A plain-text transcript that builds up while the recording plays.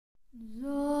大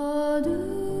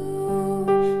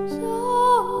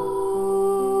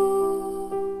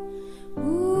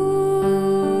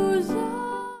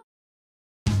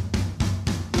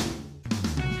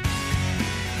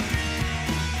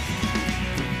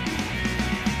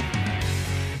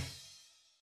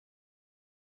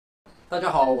家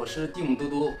好，我是蒂姆嘟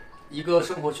嘟，一个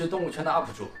生活区动物圈的 UP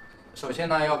主。首先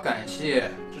呢，要感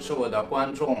谢支持我的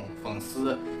观众、粉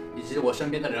丝以及我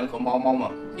身边的人和猫们。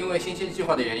因为新鲜计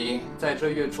划的原因，在这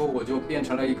月初我就变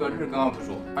成了一个日更 UP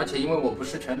主，而且因为我不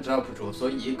是全职 UP 主，所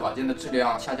以稿件的质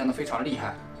量下降的非常厉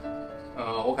害。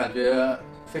我感觉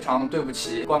非常对不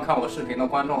起观看我视频的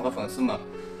观众和粉丝们。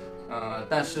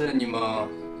但是你们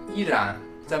依然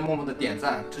在默默的点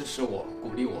赞、支持我、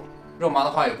鼓励我。肉麻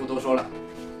的话也不多说了。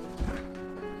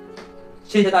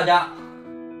谢谢大家。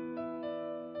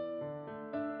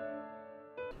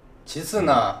其次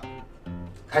呢，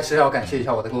还是要感谢一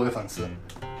下我的各位粉丝。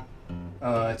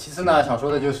其次呢，想说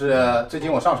的就是最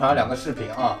近我上传了2个视频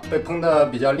啊，被喷的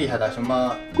比较厉害的，什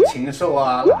么禽兽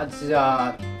啊、垃圾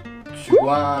啊、取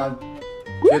关啊，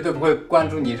绝对不会关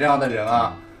注你这样的人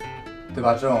啊，对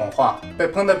吧？这种话被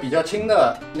喷的比较轻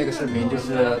的那个视频，就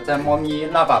是在猫咪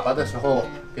拉粑粑的时候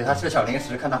给它吃小零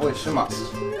食，看它会吃嘛。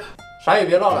啥也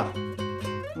别唠了。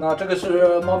那这个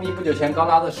是猫咪不久前刚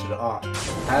拉的屎啊，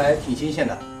还挺新鲜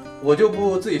的。我就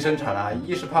不自己生产了，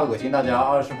一是怕恶心大家，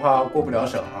二是怕过不了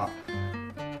审啊。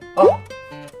好，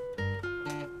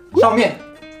上面。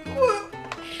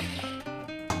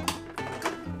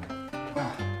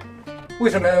为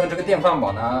什么要用这个电饭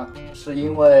煲呢？是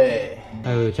因为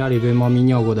还有家里被猫咪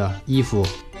尿过的衣服、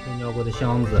被尿过的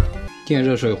箱子、电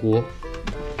热水壶、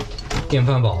电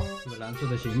饭煲，这个蓝色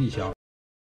的行李箱。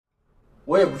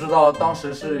我也不知道当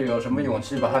时是有什么勇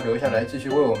气把它留下来继续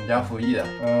为我们家服役的。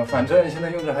反正现在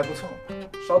用着还不错，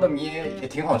烧的米也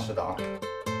挺好吃的啊。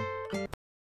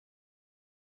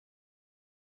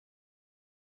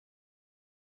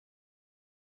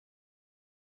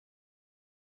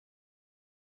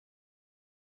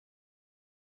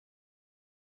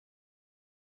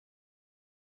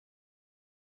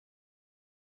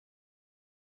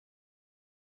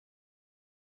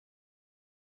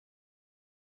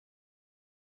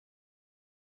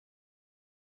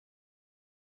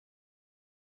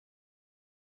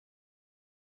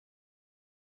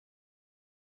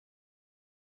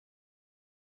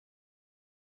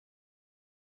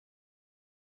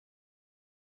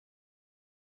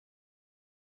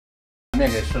面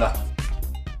给吃了。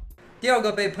第二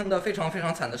个被喷得非常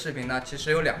惨的视频呢，其实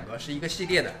有2个，是一个系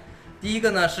列的。第一个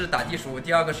呢是打地鼠，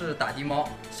第二个是打地猫。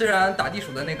虽然打地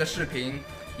鼠的那个视频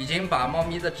已经把猫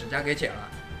咪的指甲给剪了，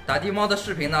打地猫的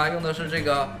视频呢用的是这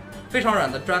个非常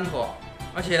软的砖头，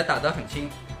而且打得很轻，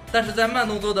但是在慢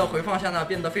动作的回放下呢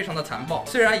变得非常的残暴。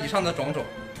虽然以上的种种，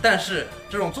但是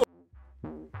这种做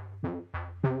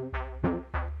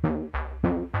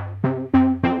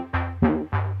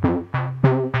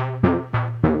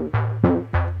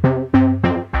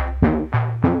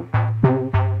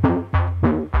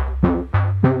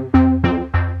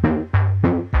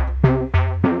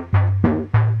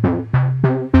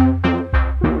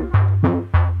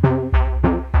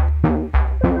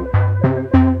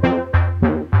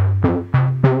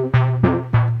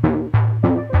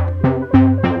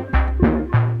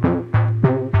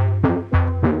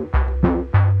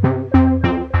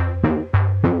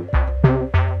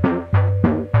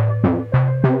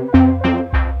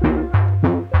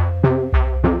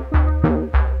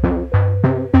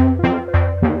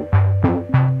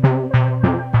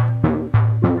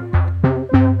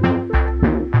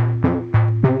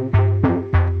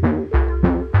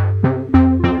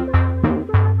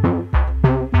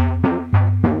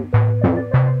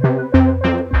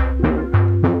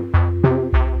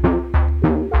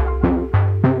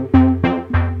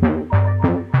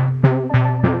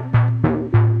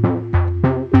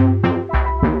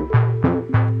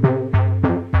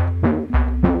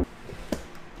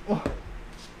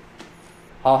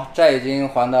好，债已经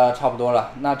还的差不多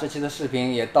了，那这期的视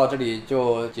频也到这里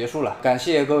就结束了。感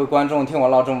谢各位观众听我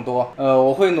唠这么多，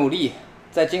我会努力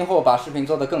在今后把视频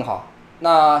做得更好。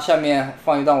那下面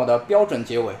放一段我的标准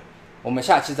结尾，我们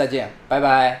下期再见，拜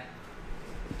拜。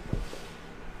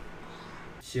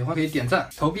喜欢可以点赞、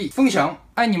投币、分享，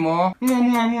爱你们哦！么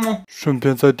么么。顺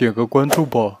便再点个关注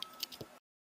吧。